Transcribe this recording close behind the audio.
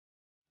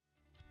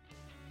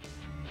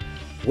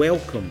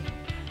Welcome.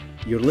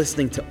 You're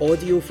listening to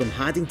audio from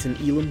Haddington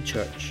Elim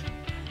Church.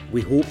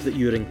 We hope that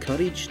you're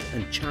encouraged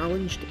and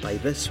challenged by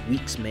this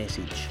week's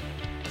message.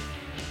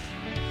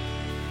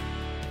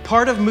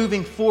 Part of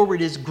moving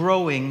forward is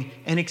growing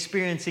and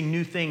experiencing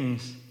new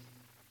things.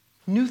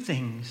 New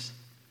things.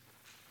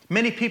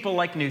 Many people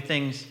like new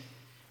things.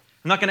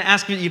 I'm not going to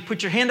ask you to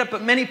put your hand up,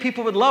 but many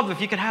people would love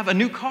if you could have a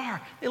new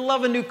car. They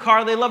love a new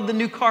car. They love the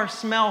new car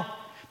smell.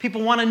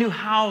 People want a new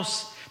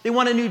house. They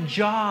want a new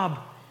job.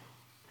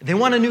 They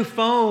want a new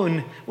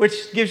phone,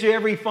 which gives you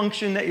every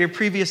function that your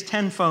previous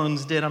 10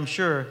 phones did, I'm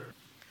sure. And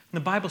the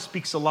Bible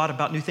speaks a lot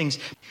about new things.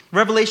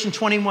 Revelation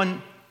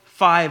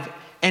 21:5,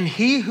 and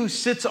he who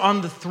sits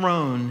on the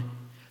throne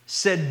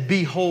said,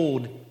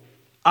 "Behold,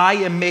 I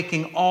am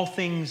making all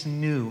things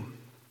new."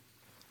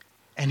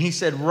 And he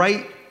said,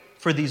 "Write,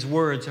 for these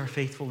words are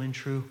faithful and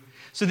true."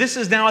 So this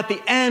is now at the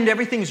end.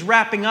 Everything's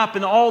wrapping up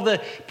and all the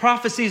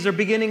prophecies are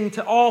beginning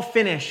to all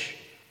finish.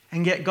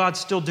 And yet God's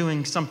still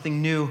doing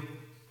something new.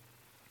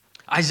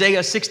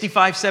 Isaiah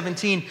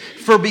 65:17,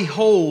 "For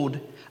behold,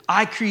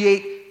 I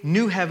create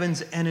new heavens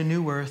and a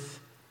new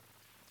earth,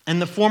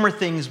 and the former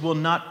things will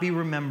not be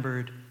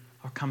remembered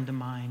or come to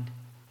mind."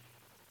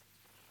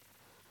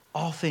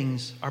 All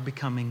things are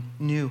becoming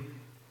new.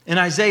 In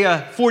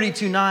Isaiah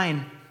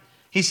 42:9,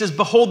 he says,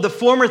 "Behold, the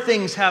former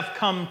things have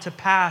come to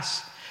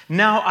pass.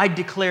 Now I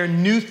declare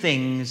new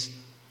things.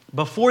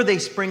 Before they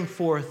spring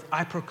forth,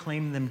 I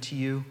proclaim them to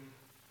you."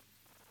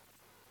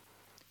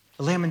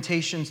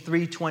 Lamentations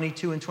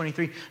 3:22 and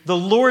 23. "The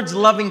Lord's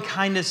loving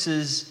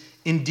kindnesses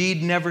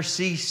indeed never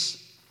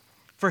cease,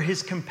 for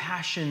his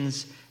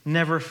compassions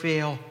never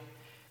fail.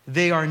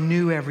 They are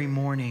new every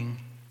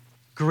morning.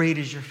 Great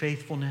is your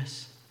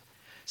faithfulness."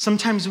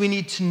 Sometimes we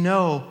need to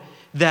know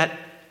that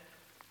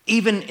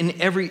even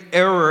in every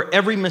error,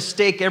 every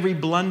mistake, every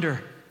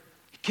blunder,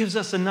 he gives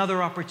us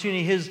another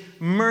opportunity. His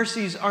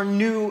mercies are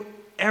new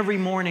every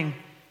morning.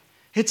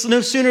 It's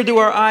no sooner do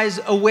our eyes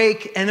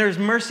awake and there's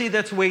mercy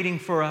that's waiting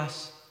for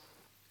us.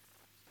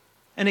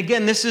 And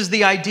again, this is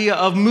the idea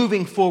of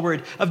moving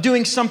forward, of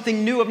doing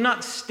something new, of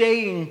not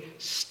staying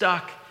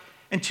stuck.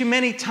 And too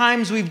many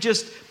times we've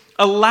just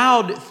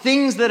allowed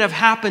things that have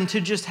happened to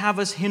just have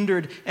us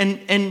hindered,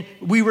 and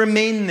we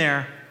remain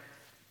there.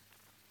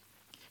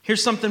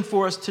 Here's something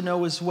for us to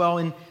know as well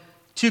in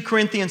 2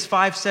 Corinthians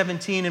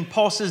 5:17, and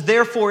Paul says,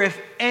 "Therefore, if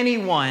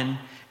anyone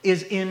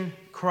is in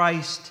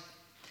Christ,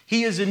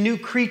 he is a new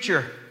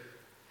creature.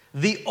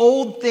 The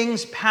old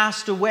things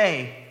passed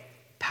away."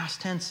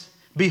 Past tense.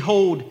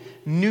 "Behold,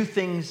 new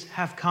things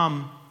have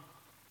come."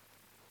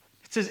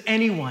 It says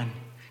anyone.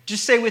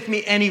 Just say with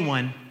me,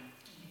 anyone.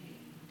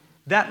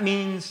 That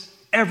means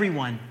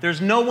everyone.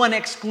 There's no one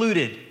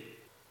excluded.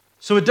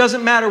 So it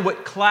doesn't matter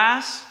what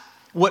class,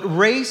 what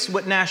race,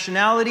 what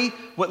nationality,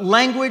 what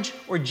language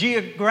or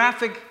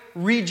geographic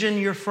region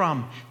you're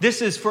from.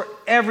 This is for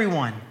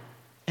everyone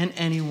and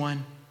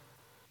anyone.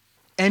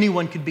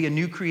 Anyone could be a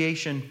new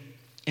creation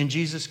in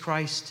Jesus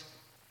Christ.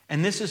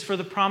 And this is for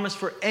the promise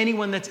for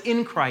anyone that's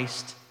in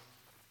Christ.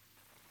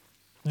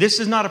 This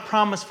is not a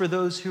promise for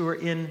those who are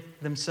in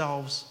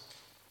themselves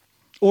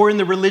or in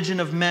the religion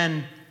of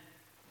men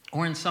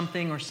or in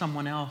something or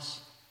someone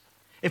else.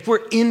 If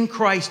we're in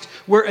Christ,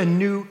 we're a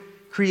new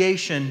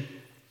creation.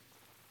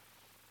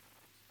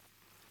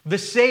 The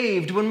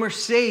saved, when we're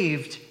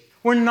saved,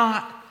 we're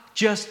not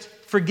just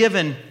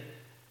forgiven.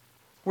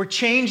 We're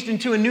changed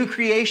into a new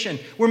creation.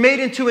 We're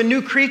made into a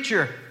new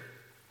creature.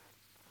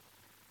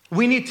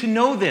 We need to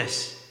know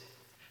this.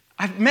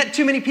 I've met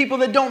too many people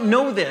that don't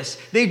know this.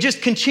 They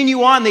just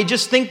continue on. They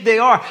just think they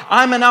are.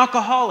 I'm an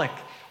alcoholic.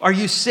 Are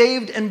you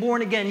saved and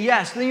born again?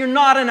 Yes. Then you're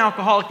not an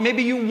alcoholic.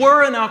 Maybe you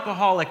were an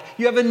alcoholic.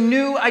 You have a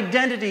new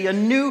identity, a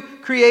new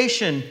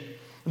creation.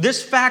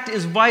 This fact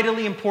is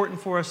vitally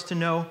important for us to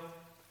know.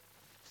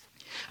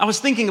 I was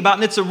thinking about,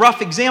 and it's a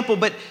rough example,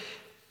 but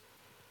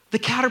the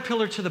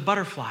caterpillar to the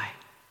butterfly.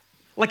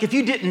 Like if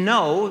you didn't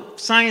know,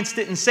 science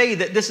didn't say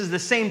that this is the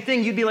same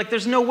thing, you'd be like,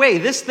 there's no way.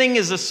 This thing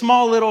is a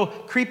small little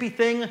creepy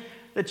thing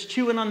that's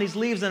chewing on these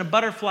leaves, and a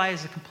butterfly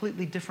is a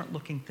completely different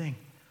looking thing.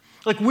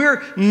 Like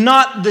we're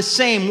not the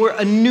same. We're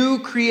a new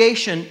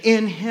creation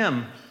in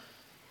Him.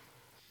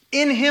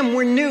 In Him,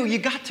 we're new. You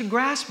got to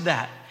grasp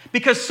that.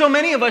 Because so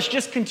many of us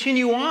just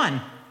continue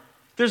on.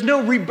 There's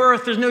no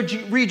rebirth. There's no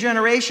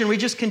regeneration. We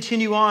just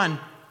continue on.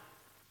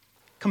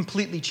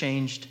 Completely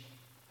changed.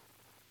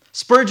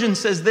 Spurgeon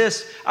says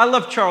this. I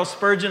love Charles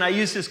Spurgeon. I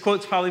use his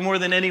quotes probably more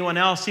than anyone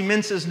else. He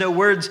minces no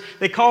words.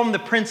 They call him the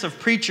Prince of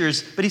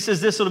Preachers. But he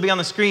says this. It'll be on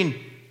the screen.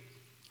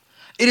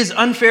 "It is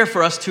unfair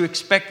for us to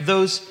expect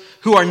those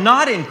who are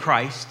not in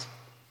Christ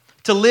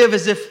to live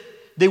as if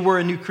they were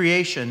a new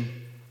creation.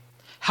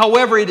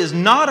 However, it is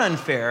not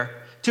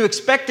unfair to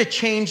expect a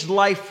changed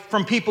life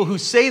from people who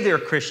say they're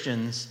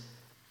Christians.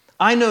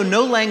 I know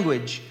no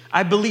language.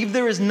 I believe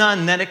there is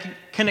none that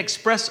can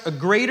express a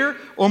greater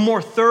or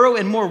more thorough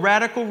and more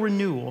radical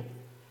renewal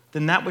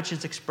than that which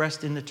is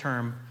expressed in the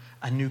term,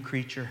 a new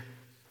creature."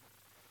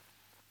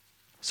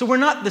 So we're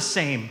not the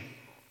same.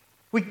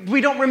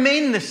 We don't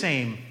remain the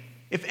same.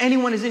 If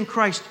anyone is in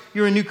Christ,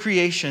 you're a new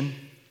creation.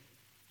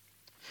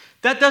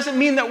 That doesn't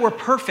mean that we're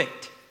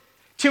perfect.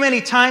 Too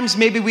many times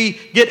maybe we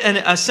get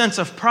a sense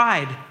of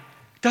pride.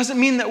 It doesn't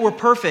mean that we're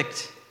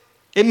perfect.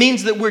 It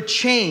means that we're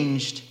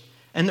changed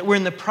and that we're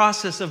in the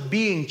process of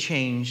being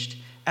changed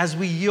as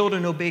we yield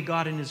and obey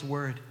God in His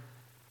Word.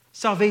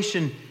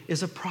 Salvation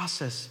is a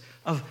process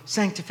of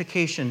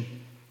sanctification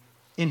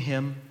in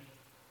Him.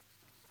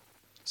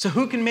 So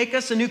who can make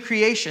us a new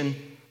creation?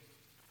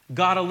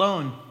 God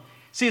alone.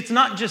 See, it's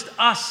not just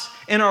us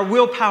and our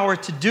willpower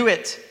to do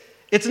it.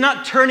 It's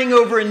not turning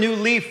over a new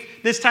leaf.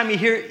 This time you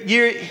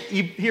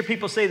hear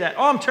people say that.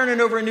 Oh, I'm turning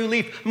over a new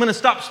leaf. I'm going to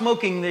stop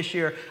smoking this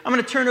year. I'm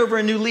going to turn over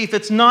a new leaf.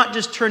 It's not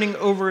just turning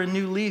over a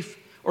new leaf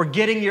or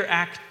getting your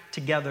act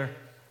together.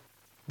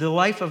 The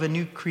life of a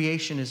new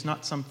creation is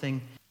not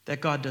something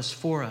that God does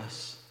for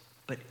us,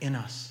 but in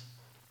us.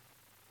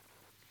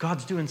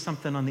 God's doing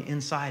something on the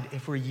inside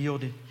if we're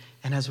yielded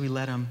and as we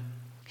let Him.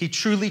 He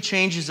truly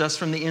changes us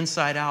from the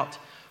inside out.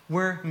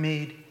 We're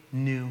made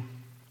new.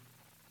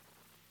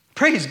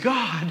 Praise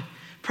God.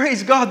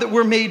 Praise God that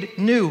we're made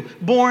new,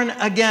 born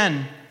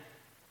again.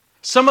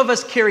 Some of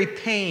us carry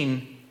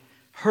pain,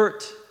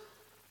 hurt,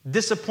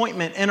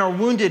 disappointment, and are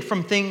wounded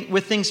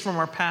with things from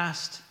our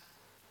past.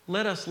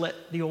 Let us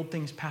let the old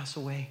things pass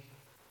away.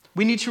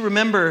 We need to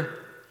remember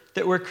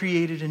that we're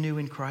created anew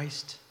in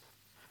Christ.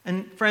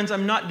 And friends,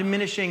 I'm not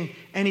diminishing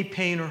any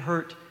pain or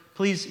hurt.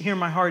 Please hear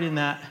my heart in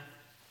that.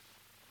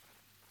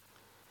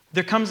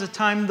 There comes a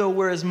time, though,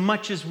 where as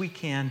much as we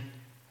can,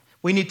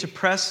 we need to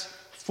press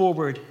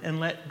forward and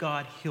let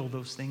God heal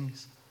those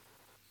things.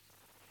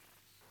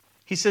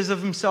 He says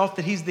of Himself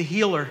that He's the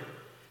healer,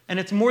 and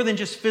it's more than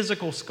just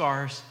physical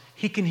scars.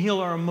 He can heal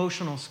our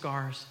emotional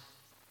scars.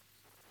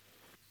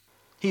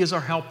 He is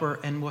our helper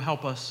and will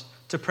help us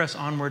to press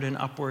onward and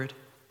upward.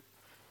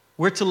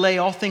 We're to lay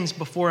all things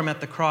before Him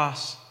at the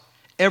cross.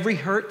 Every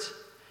hurt,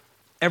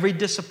 every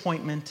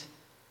disappointment,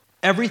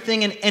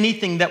 everything and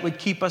anything that would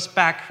keep us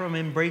back from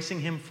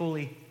embracing Him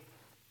fully.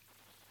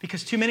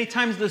 Because too many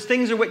times those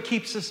things are what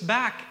keeps us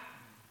back.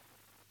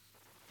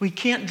 We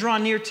can't draw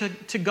near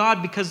to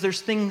God because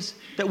there's things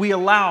that we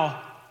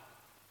allow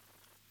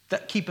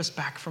that keep us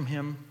back from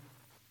Him.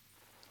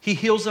 He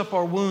heals up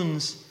our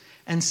wounds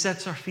and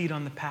sets our feet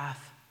on the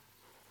path.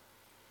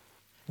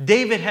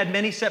 David had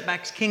many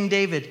setbacks. King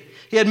David,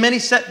 he had many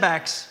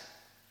setbacks.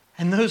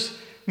 And those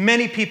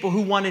many people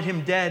who wanted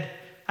him dead.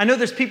 I know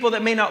there's people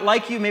that may not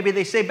like you. Maybe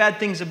they say bad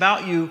things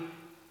about you.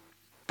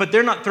 But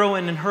they're not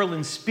throwing and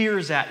hurling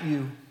spears at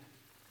you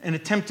and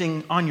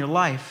attempting on your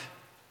life.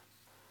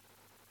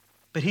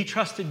 But he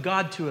trusted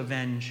God to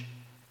avenge.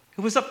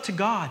 It was up to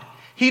God.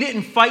 He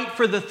didn't fight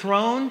for the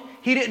throne.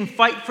 He didn't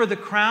fight for the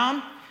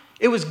crown.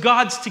 It was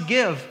God's to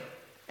give.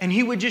 And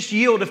he would just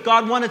yield. If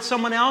God wanted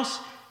someone else,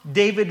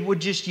 David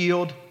would just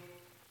yield.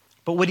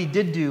 But what he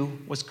did do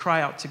was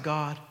cry out to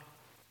God.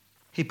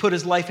 He put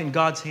his life in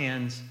God's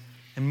hands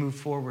and moved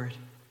forward.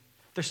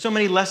 There's so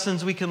many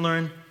lessons we can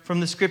learn from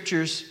the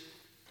scriptures.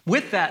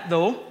 With that,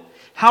 though,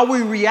 how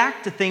we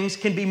react to things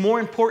can be more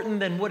important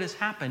than what has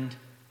happened.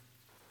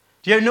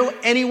 Do you know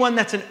anyone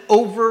that's an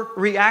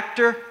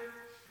overreactor?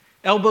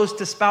 Elbows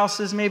to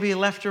spouses, maybe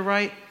left or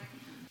right.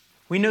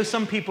 We know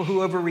some people who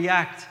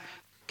overreact.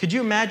 Could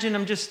you imagine,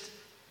 I'm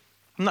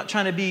not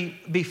trying to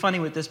be funny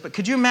with this, but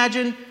could you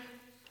imagine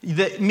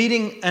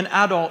meeting an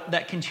adult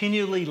that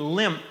continually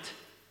limped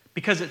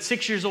because at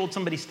 6 years old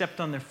somebody stepped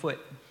on their foot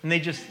and they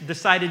just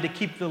decided to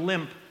keep the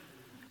limp?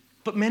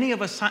 But many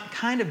of us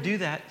kind of do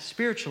that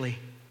spiritually,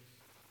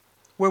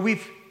 where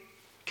we've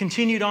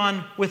continued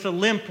on with a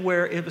limp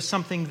where it was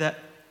something that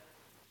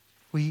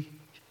we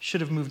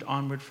should have moved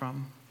onward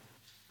from.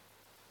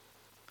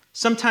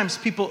 Sometimes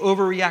people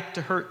overreact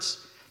to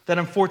hurts that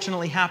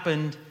unfortunately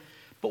happened,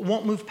 but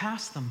won't move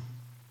past them.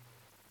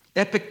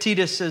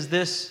 Epictetus says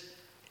this: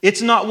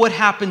 it's not what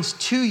happens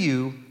to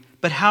you,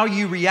 but how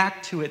you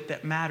react to it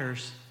that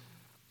matters.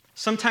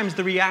 Sometimes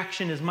the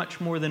reaction is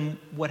much more than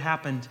what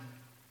happened.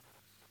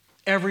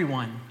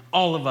 Everyone,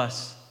 all of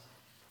us,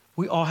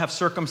 we all have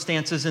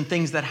circumstances and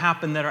things that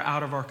happen that are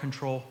out of our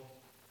control.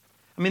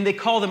 I mean, they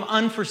call them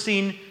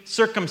unforeseen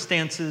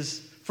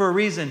circumstances for a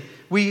reason.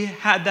 We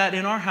had that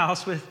in our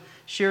house with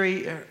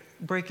Sherry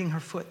breaking her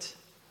foot.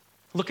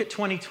 Look at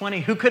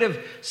 2020. Who could have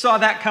saw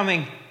that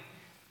coming?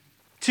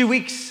 2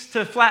 weeks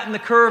to flatten the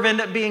curve end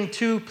up being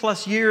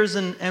 2+ years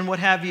and what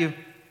have you.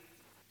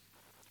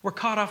 We're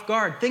caught off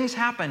guard. Things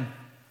happen.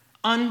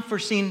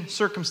 Unforeseen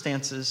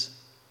circumstances.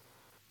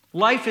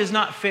 Life is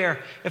not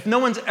fair. If no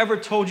one's ever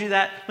told you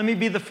that, let me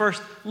be the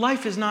first.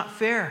 Life is not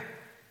fair.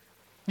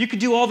 You could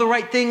do all the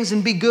right things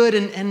and be good,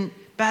 and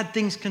bad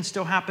things can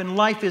still happen.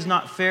 Life is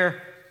not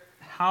fair.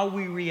 How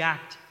we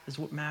react is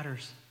what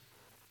matters.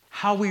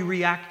 How we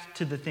react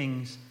to the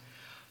things.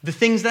 The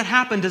things that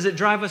happen, does it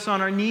drive us on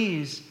our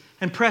knees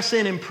and press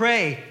in and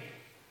pray?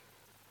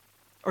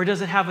 Or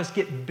does it have us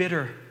get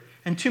bitter?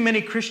 And too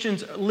many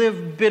Christians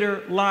live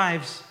bitter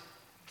lives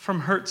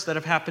from hurts that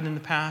have happened in the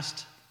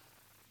past.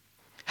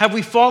 Have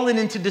we fallen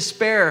into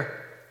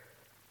despair?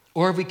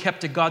 Or have we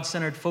kept a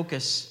God-centered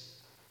focus?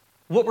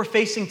 what we're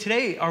facing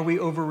today, are we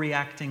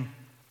overreacting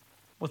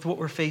with what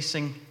we're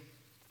facing?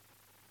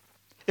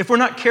 If we're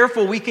not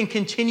careful, we can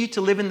continue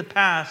to live in the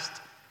past,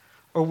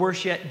 or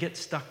worse yet, get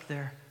stuck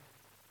there.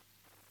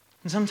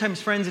 And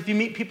sometimes, friends, if you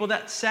meet people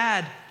that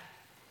sad,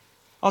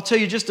 I'll tell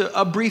you just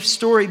a brief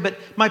story, but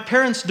my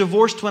parents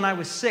divorced when I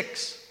was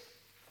 6.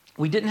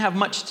 We didn't have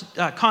much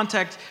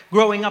contact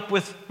growing up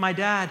with my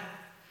dad.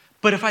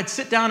 But if I'd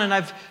sit down and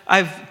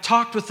I've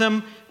talked with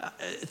him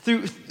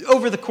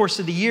over the course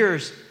of the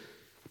years,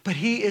 but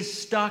he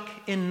is stuck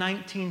in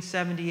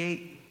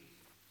 1978.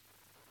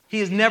 He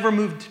has never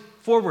moved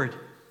forward,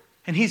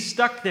 and he's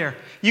stuck there.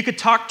 You could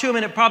talk to him,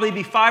 and it'd probably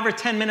be 5 or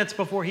 10 minutes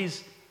before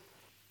he's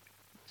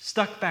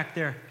stuck back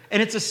there.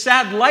 And it's a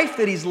sad life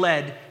that he's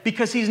led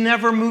because he's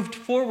never moved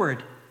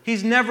forward.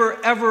 He's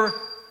never, ever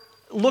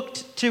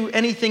looked to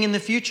anything in the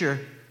future.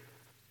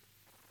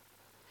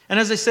 And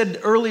as I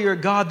said earlier,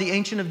 God, the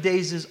Ancient of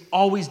Days, is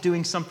always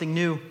doing something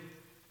new.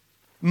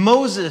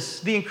 Moses,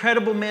 the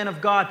incredible man of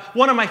God,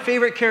 one of my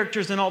favorite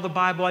characters in all the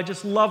Bible. I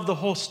just love the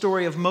whole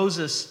story of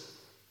Moses.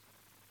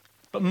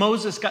 But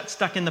Moses got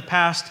stuck in the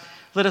past.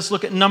 Let us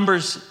look at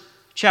Numbers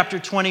chapter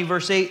 20,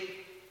 verse 8.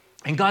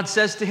 And God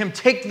says to him,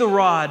 "Take the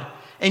rod,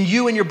 and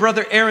you and your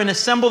brother Aaron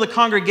assemble the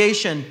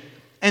congregation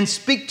and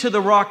speak to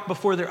the rock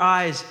before their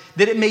eyes,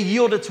 that it may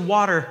yield its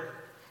water.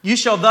 You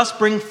shall thus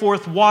bring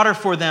forth water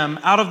for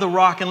them out of the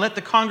rock, and let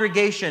the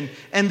congregation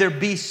and their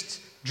beasts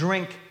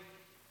drink."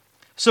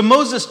 So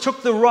Moses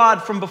took the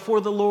rod from before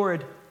the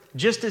Lord,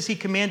 just as he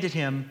commanded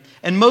him.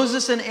 And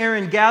Moses and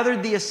Aaron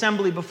gathered the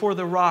assembly before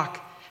the rock.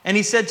 And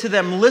he said to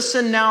them,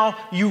 "Listen now,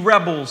 you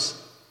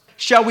rebels.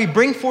 Shall we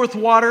bring forth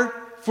water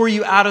for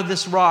you out of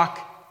this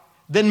rock?"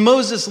 Then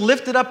Moses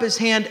lifted up his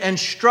hand and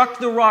struck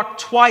the rock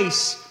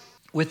twice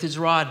with his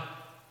rod.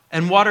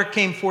 And water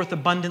came forth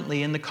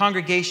abundantly, and the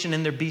congregation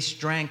and their beasts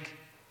drank.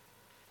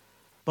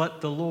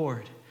 But the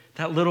Lord,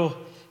 that little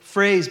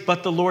phrase,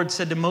 "but the Lord,"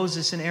 said to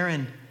Moses and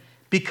Aaron,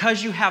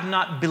 "Because you have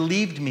not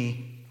believed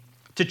me,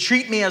 to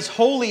treat me as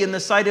holy in the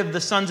sight of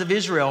the sons of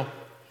Israel,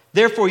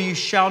 therefore you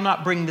shall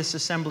not bring this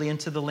assembly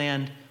into the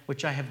land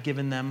which I have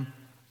given them."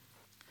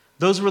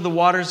 Those were the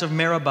waters of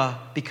Meribah,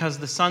 because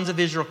the sons of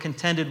Israel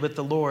contended with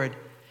the Lord,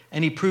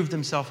 and he proved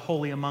himself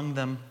holy among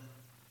them.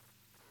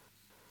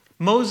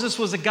 Moses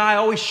was a guy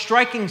always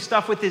striking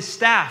stuff with his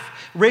staff.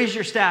 Raise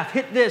your staff,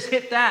 hit this,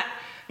 hit that.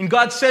 And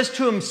God says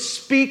to him,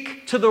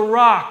 "Speak to the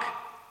rock."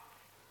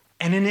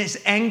 And in his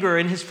anger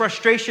and his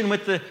frustration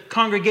with the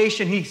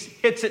congregation, he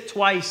hits it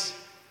twice.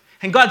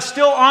 And God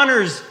still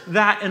honors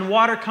that, and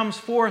water comes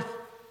forth.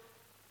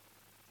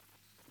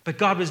 But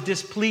God was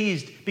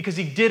displeased because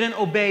he didn't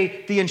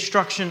obey the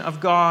instruction of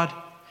God.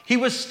 He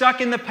was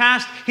stuck in the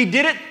past. He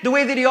did it the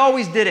way that he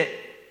always did it.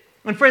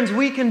 And friends,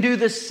 we can do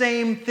the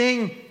same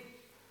thing.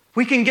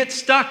 We can get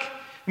stuck.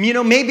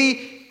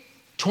 Maybe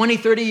 20,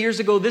 30 years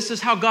ago, this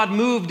is how God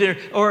moved,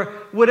 or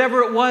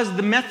whatever it was,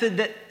 the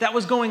method that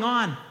was going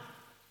on.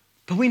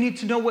 But we need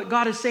to know what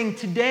God is saying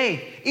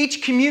today.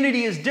 Each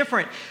community is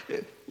different.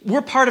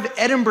 We're part of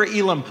Edinburgh,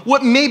 Elam.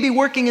 What may be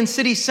working in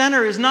City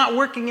Center is not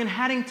working in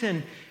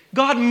Haddington.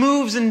 God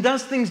moves and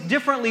does things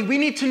differently. We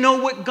need to know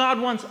what God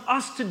wants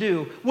us to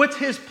do. What's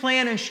his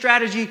plan and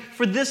strategy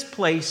for this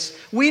place?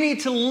 We need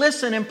to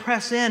listen and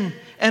press in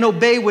and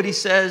obey what he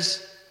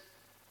says.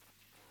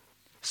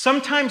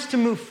 Sometimes to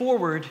move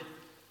forward,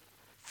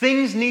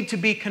 things need to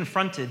be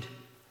confronted.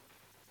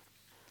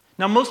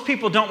 Now, most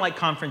people don't like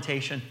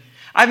confrontation.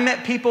 I've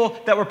met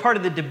people that were part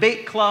of the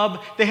debate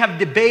club. They have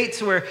debates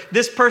where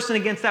this person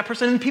against that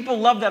person, and people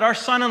love that. Our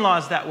son-in-law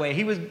is that way.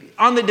 He was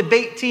on the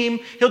debate team.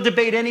 He'll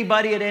debate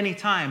anybody at any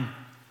time.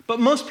 But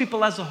most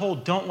people as a whole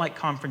don't like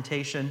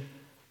confrontation.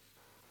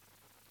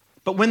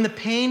 But when the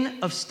pain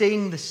of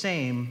staying the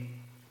same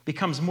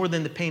becomes more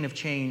than the pain of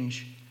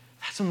change,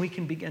 that's when we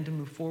can begin to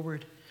move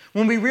forward.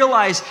 When we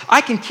realize I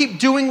can keep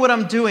doing what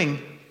I'm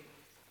doing,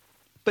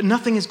 but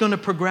nothing is going to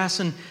progress,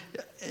 and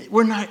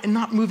we're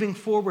not moving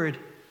forward.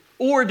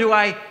 Or do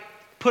I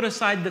put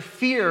aside the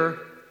fear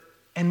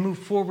and move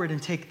forward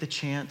and take the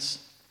chance?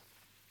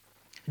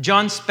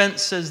 John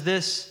Spence says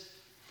this: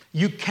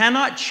 "You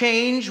cannot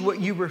change what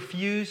you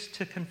refuse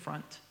to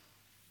confront."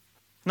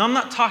 Now, I'm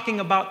not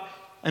talking about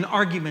an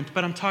argument,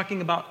 but I'm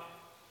talking about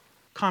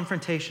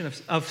confrontation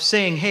of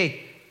saying,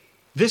 "Hey,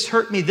 this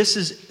hurt me. This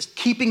is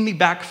keeping me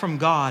back from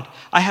God.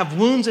 I have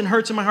wounds and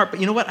hurts in my heart,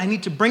 but you know what? I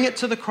need to bring it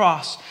to the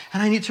cross,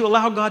 and I need to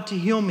allow God to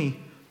heal me,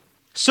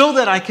 so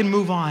that I can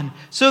move on,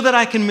 so that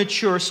I can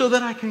mature, so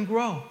that I can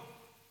grow,"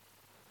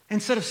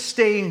 instead of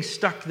staying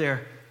stuck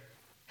there.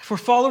 If we're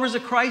followers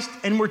of Christ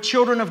and we're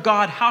children of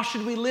God, how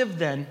should we live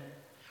then?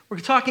 We're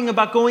talking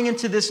about going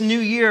into this new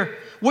year.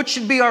 What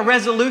should be our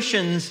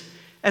resolutions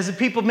as the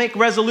people make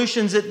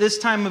resolutions at this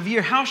time of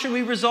year? How should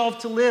we resolve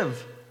to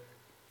live?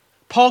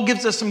 Paul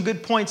gives us some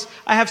good points.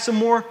 I have some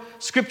more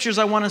scriptures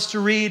I want us to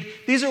read.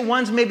 These are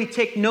ones maybe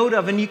take note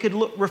of and you could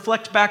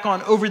reflect back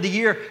on over the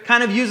year.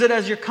 Kind of use it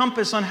as your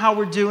compass on how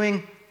we're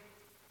doing.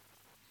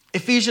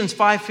 Ephesians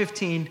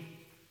 5:15.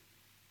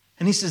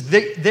 And he says,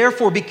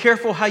 "Therefore be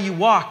careful how you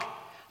walk,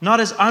 not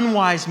as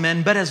unwise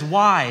men, but as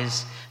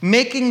wise,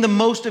 making the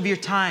most of your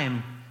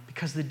time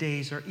because the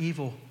days are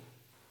evil.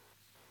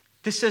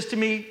 This says to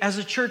me, as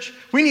a church,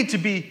 we need to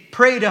be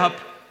prayed up.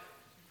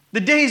 The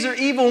days are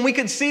evil, and we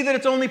can see that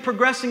it's only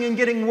progressing and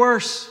getting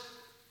worse.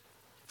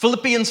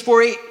 Philippians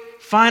 4:8,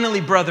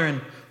 finally,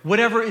 brethren,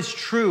 whatever is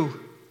true,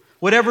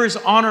 whatever is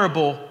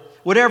honorable,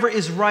 whatever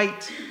is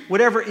right,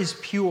 whatever is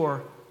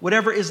pure,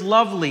 whatever is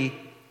lovely,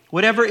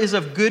 whatever is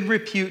of good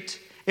repute,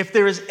 if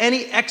there is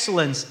any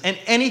excellence and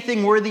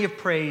anything worthy of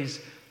praise,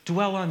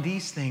 dwell on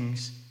these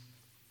things.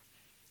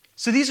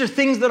 So these are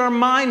things that our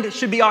mind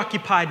should be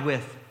occupied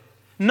with.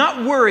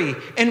 Not worry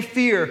and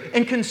fear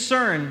and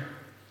concern.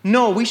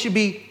 No, we should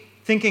be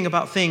thinking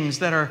about things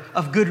that are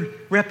of good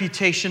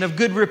reputation, of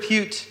good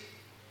repute,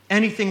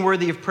 anything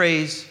worthy of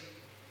praise.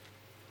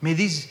 May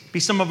these be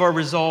some of our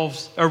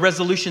resolves, our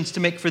resolutions to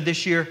make for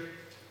this year.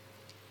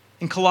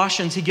 In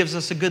Colossians, he gives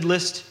us a good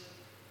list.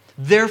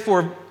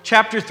 Therefore,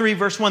 chapter 3,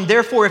 verse 1,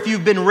 therefore, if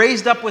you've been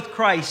raised up with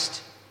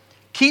Christ,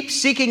 keep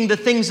seeking the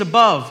things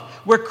above,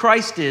 where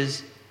Christ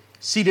is,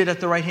 seated at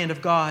the right hand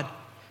of God.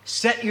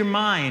 Set your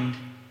mind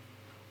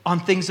on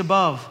things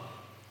above,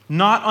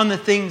 not on the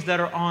things that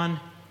are on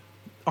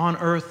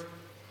earth.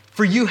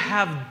 For you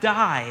have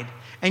died,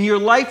 and your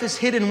life is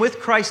hidden with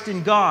Christ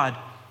in God.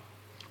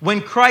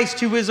 When Christ,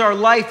 who is our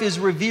life, is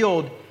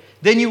revealed,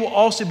 then you will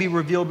also be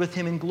revealed with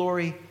him in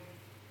glory.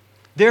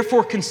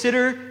 Therefore,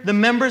 consider the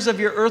members of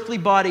your earthly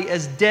body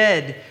as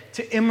dead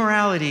to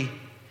immorality,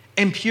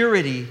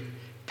 impurity,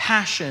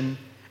 passion,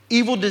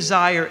 evil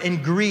desire,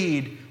 and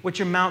greed, which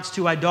amounts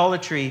to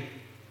idolatry.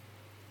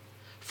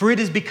 For it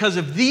is because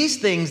of these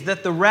things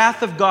that the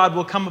wrath of God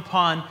will come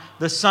upon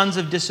the sons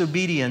of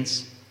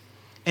disobedience.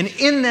 And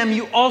in them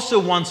you also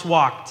once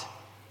walked,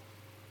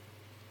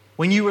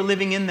 when you were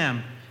living in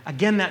them.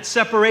 Again, that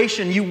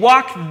separation, you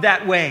walked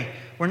that way.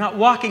 We're not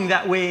walking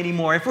that way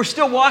anymore. If we're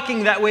still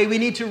walking that way, we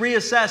need to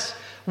reassess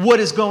what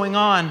is going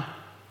on.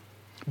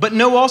 But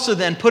know also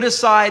then, put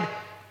aside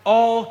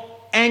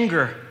all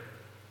anger,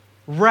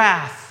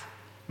 wrath,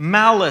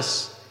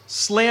 malice,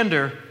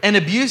 slander, and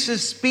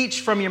abusive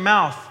speech from your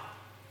mouth.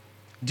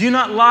 Do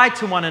not lie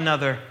to one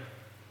another,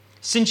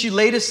 since you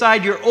laid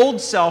aside your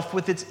old self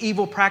with its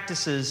evil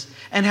practices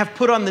and have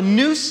put on the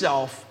new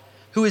self,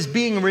 who is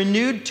being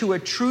renewed to a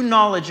true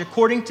knowledge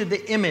according to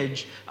the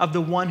image of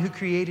the one who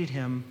created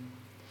him.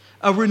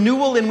 A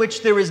renewal in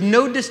which there is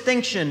no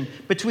distinction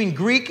between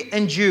Greek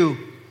and Jew,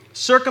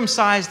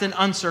 circumcised and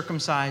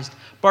uncircumcised,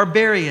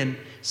 barbarian,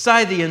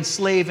 Scythian,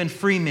 slave, and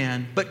free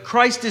man. But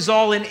Christ is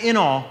all and in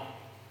all.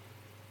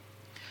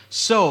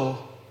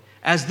 So,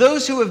 as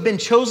those who have been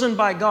chosen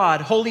by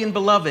God, holy and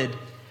beloved,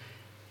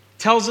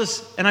 tells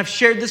us, and I've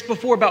shared this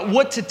before, about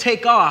what to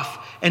take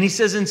off. And he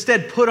says,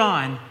 instead, put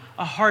on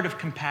a heart of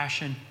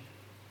compassion.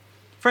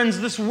 Friends,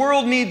 this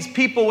world needs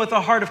people with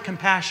a heart of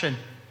compassion.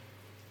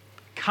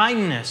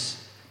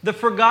 Kindness, the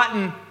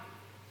forgotten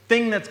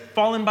thing that's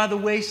fallen by the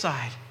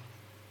wayside.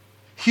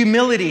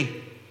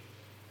 Humility.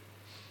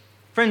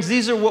 Friends,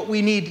 these are what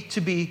we need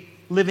to be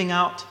living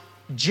out.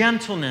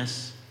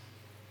 Gentleness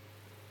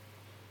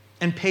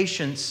and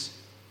patience.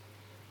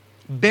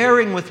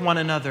 Bearing with one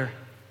another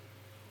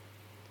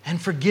and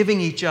forgiving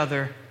each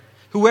other.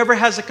 Whoever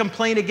has a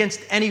complaint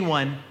against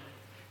anyone,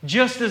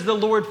 just as the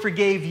Lord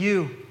forgave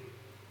you.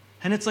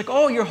 And it's like,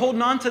 oh, you're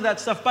holding on to that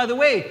stuff. By the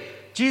way,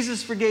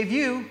 Jesus forgave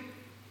you,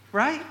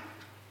 right?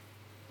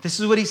 This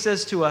is what he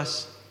says to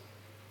us.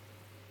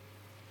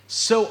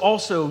 So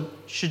also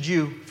should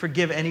you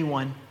forgive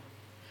anyone.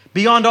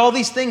 Beyond all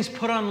these things,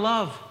 put on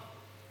love,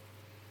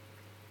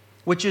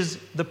 which is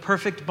the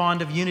perfect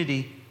bond of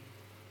unity.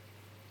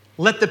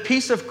 Let the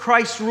peace of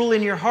Christ rule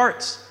in your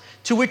hearts,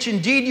 to which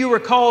indeed you were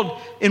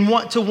called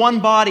to one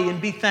body, and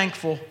be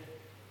thankful.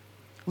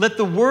 Let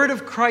the word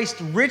of Christ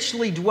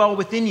richly dwell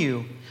within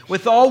you,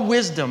 with all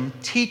wisdom,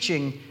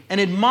 teaching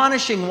and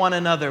admonishing one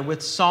another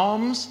with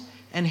psalms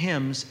and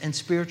hymns and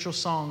spiritual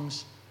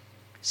songs,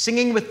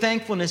 singing with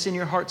thankfulness in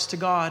your hearts to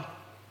God.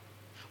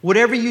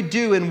 Whatever you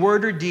do in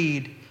word or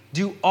deed,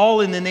 do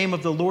all in the name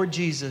of the Lord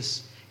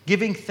Jesus,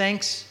 giving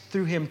thanks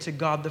through him to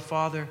God the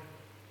Father.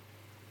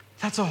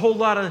 That's a whole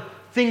lot of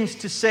things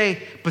to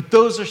say, but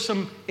those are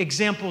some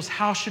examples.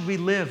 How should we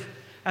live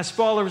as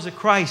followers of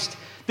Christ?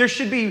 There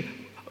should be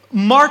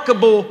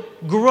markable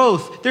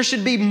growth. There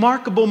should be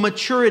markable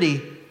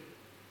maturity.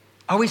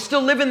 Are we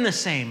still living the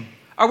same?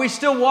 Are we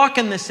still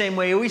walking the same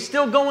way? Are we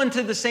still going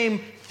to the same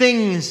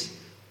things?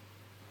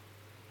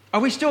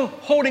 Are we still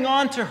holding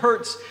on to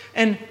hurts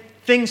and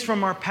things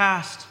from our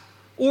past?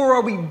 Or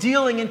are we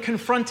dealing and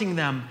confronting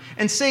them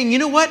and saying, you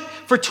know what?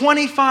 For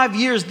 25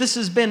 years, this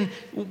has been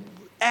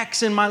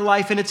X in my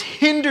life, and it's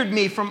hindered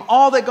me from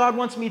all that God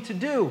wants me to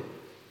do.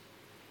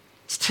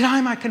 It's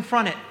time I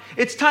confront it.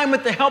 It's time,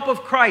 with the help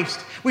of Christ.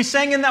 We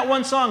sang in that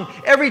one song,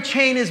 every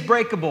chain is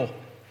breakable.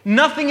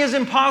 Nothing is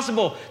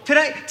impossible.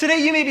 Today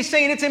you may be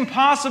saying it's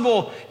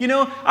impossible. You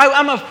know,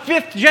 I'm a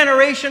 5th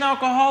generation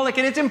alcoholic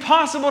and it's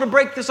impossible to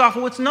break this off.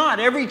 Well, it's not.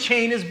 Every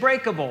chain is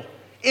breakable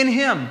in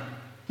him.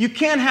 You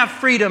can have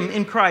freedom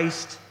in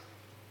Christ.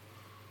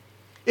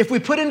 If we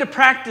put into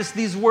practice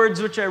these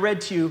words which I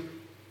read to you,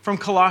 from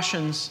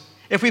Colossians,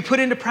 if we put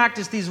into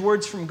practice these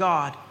words from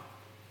God,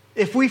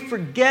 if we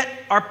forget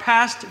our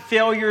past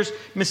failures,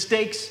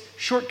 mistakes,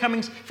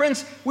 shortcomings.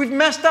 Friends, we've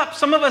messed up.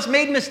 Some of us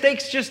made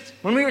mistakes just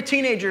when we were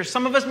teenagers.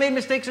 Some of us made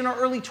mistakes in our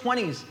early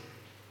 20s.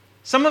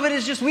 Some of it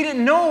is just we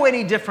didn't know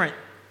any different.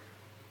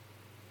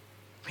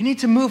 We need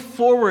to move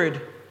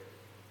forward.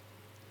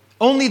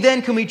 Only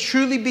then can we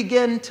truly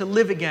begin to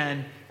live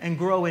again and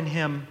grow in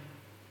Him.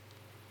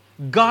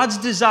 God's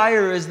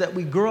desire is that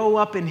we grow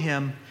up in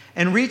Him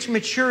and reach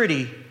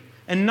maturity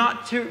and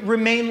not to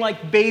remain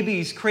like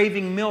babies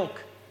craving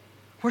milk.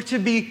 We're to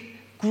be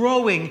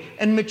growing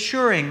and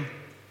maturing.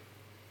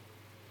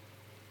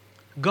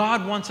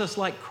 God wants us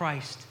like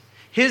Christ.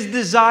 His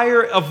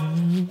desire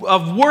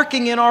of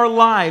working in our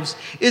lives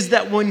is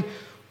that when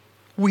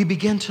we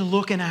begin to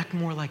look and act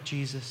more like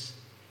Jesus.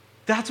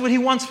 That's what He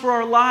wants for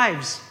our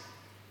lives.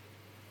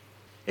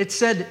 It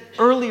said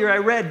earlier, I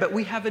read, but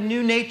we have a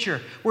new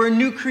nature. We're a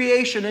new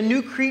creation, a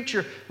new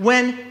creature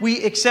when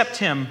we accept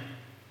Him.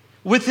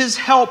 With His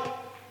help,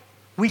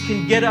 we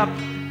can get up,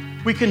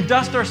 we can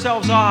dust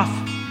ourselves off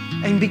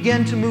and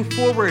begin to move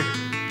forward.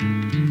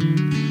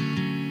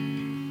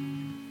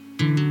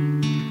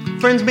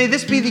 Friends, may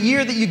this be the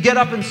year that you get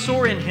up and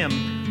soar in Him.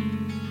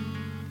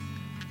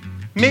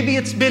 Maybe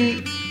it's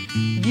been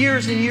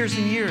years and years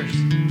and years.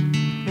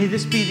 May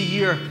this be the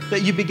year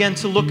that you begin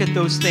to look at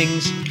those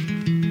things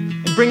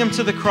and bring them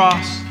to the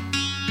cross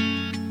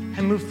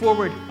and move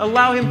forward.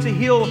 Allow Him to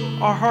heal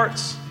our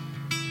hearts.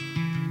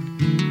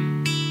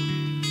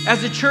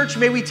 As a church,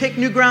 may we take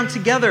new ground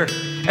together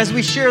as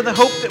we share the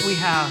hope that we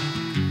have.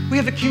 We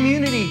have a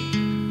community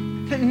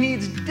that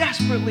needs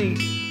desperately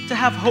to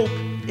have hope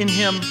in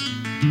Him.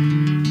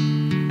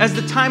 As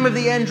the time of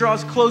the end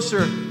draws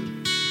closer,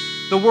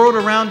 the world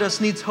around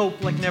us needs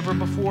hope like never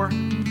before.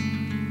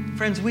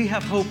 Friends, we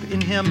have hope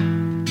in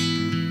Him.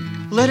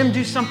 Let Him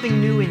do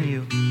something new in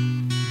you.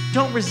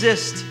 Don't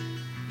resist.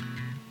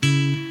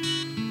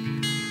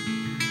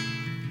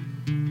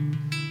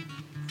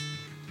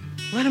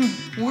 Let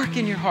Him work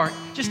in your heart.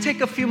 Just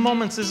take a few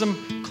moments as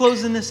I'm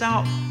closing this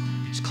out.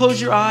 Just close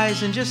your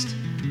eyes and just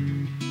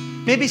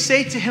maybe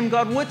say to Him,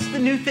 God, what's the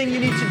new thing you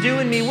need to do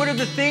in me? What are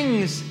the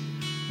things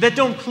that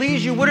don't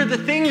please you? What are the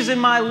things in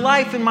my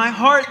life, in my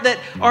heart that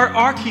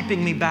are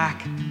keeping me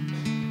back?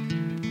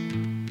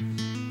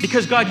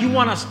 Because God, you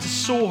want us to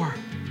soar.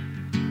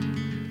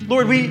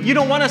 Lord, you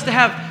don't want us to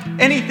have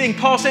anything,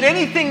 Paul said,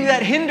 anything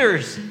that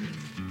hinders,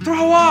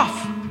 throw off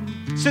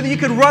so that you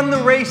can run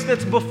the race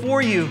that's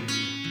before you.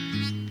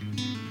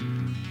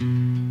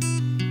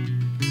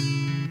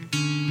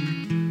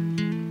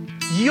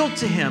 Yield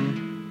to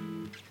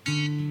Him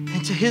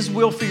and to His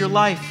will for your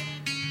life.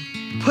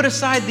 Put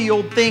aside the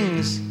old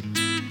things.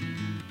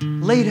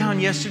 Lay down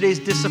yesterday's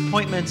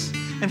disappointments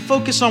and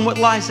focus on what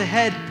lies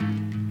ahead.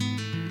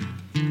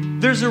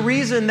 There's a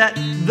reason that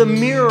the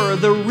mirror,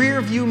 the rear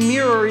view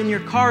mirror in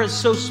your car is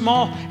so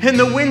small and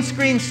the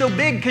windscreen so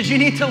big because you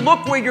need to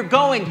look where you're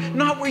going,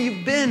 not where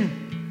you've been.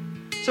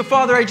 So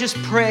Father, I just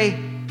pray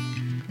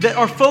that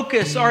our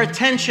focus, our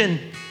attention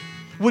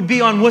would be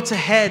on what's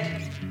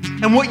ahead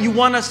and what you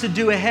want us to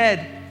do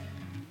ahead.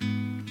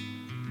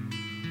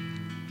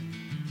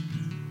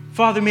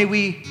 Father, may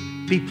we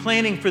be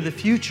planning for the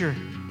future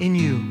in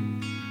you.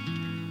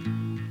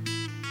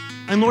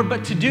 And Lord,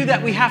 but to do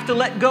that, we have to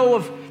let go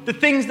of the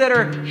things that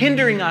are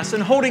hindering us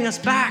and holding us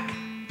back.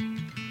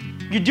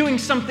 You're doing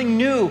something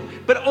new,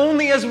 but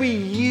only as we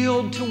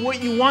yield to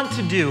what you want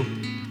to do.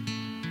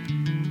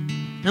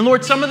 And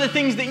Lord, some of the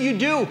things that you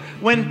do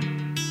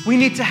when we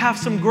need to have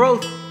some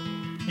growth,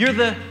 you're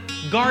the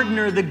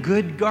gardener, the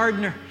good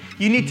gardener.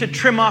 You need to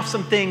trim off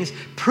some things,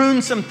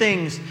 prune some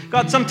things.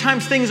 God,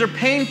 sometimes things are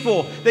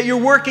painful that you're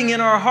working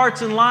in our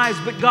hearts and lives,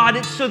 but God,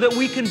 it's so that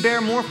we can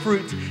bear more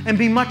fruit and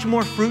be much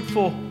more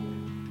fruitful.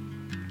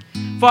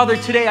 Father,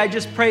 today I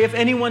just pray if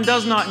anyone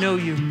does not know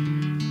you,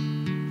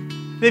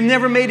 they've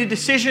never made a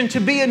decision to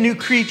be a new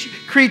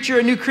creature,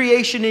 a new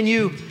creation in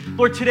you.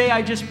 Lord, today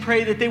I just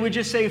pray that they would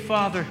just say,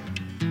 Father,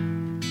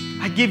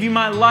 I give you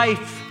my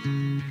life.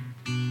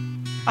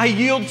 I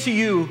yield to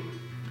you.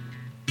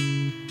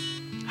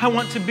 I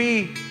want to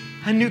be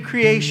a new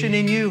creation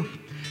in you.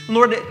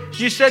 Lord,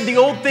 you said the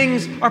old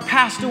things are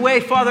passed away.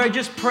 Father, I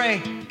just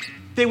pray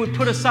they would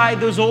put aside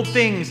those old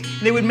things.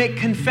 They would make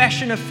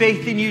confession of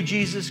faith in you,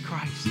 Jesus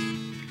Christ.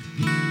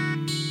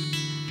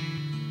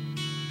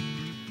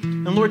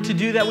 And Lord, to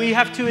do that, we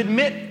have to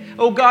admit,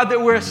 oh God, that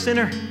we're a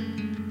sinner.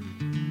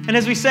 And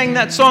as we sang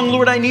that song,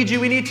 Lord, I need you,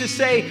 we need to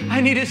say,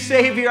 I need a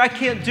Savior. I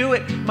can't do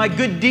it. My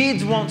good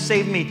deeds won't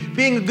save me.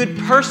 Being a good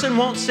person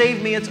won't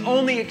save me. It's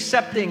only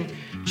accepting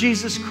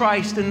Jesus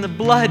Christ and the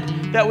blood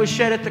that was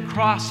shed at the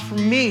cross for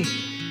me.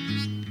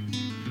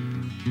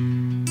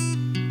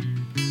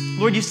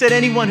 Lord, you said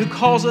anyone who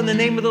calls on the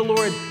name of the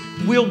Lord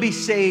will be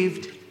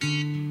saved.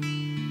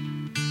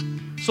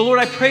 So Lord,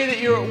 I pray that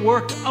you're at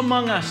work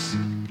among us.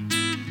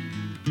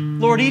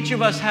 Lord, each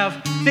of us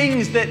have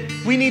things that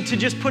we need to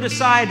just put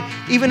aside,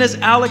 even as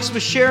Alex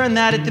was sharing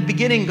that at the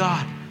beginning,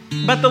 God.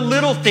 But the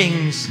little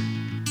things,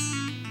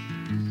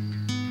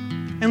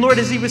 And Lord,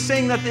 as he was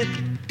saying that, it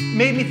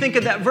made me think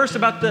of that verse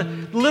about the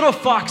little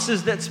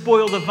foxes that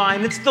spoil the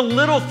vine. It's the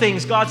little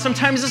things, God.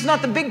 Sometimes it's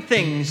not the big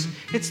things.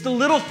 It's the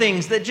little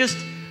things that just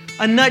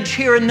a nudge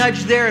here, a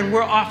nudge there, and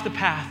we're off the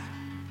path.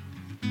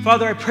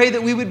 Father, I pray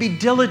that we would be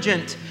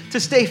diligent to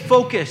stay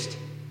focused.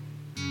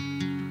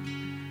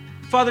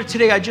 Father,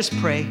 today I just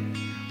pray,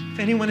 if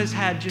anyone has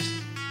had just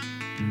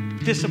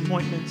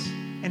disappointments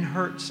and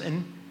hurts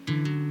and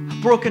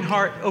a broken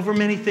heart over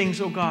many things,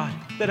 oh God,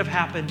 that have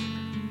happened.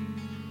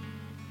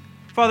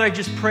 Father, I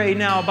just pray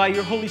now by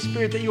your Holy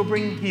Spirit that you'll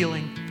bring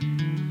healing.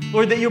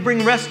 Lord, that you'll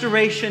bring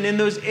restoration in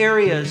those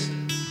areas.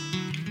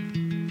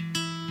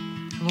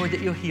 Lord, that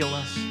you'll heal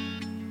us.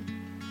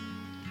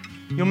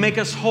 You'll make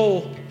us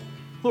whole.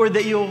 Lord,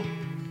 that you'll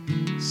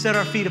set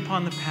our feet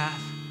upon the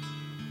path.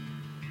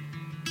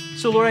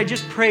 So, Lord, I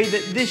just pray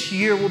that this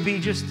year will be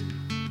just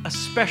a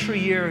special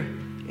year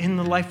in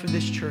the life of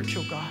this church,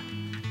 oh God.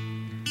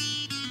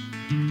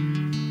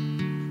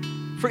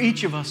 For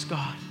each of us,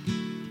 God.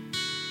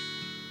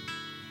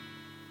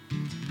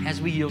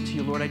 As we yield to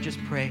you, Lord, I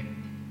just pray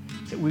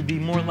that we'd be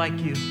more like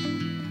you,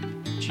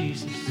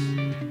 Jesus.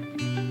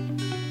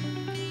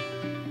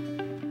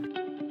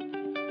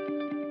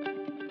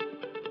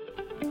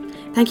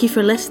 Thank you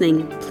for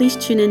listening. Please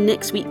tune in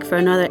next week for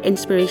another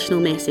inspirational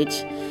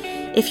message.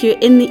 If you're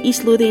in the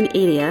East Lothian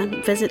area,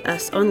 visit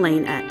us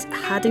online at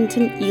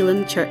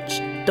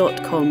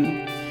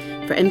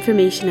haddingtonelamchurch.com for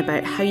information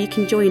about how you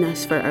can join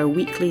us for our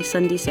weekly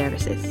Sunday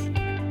services.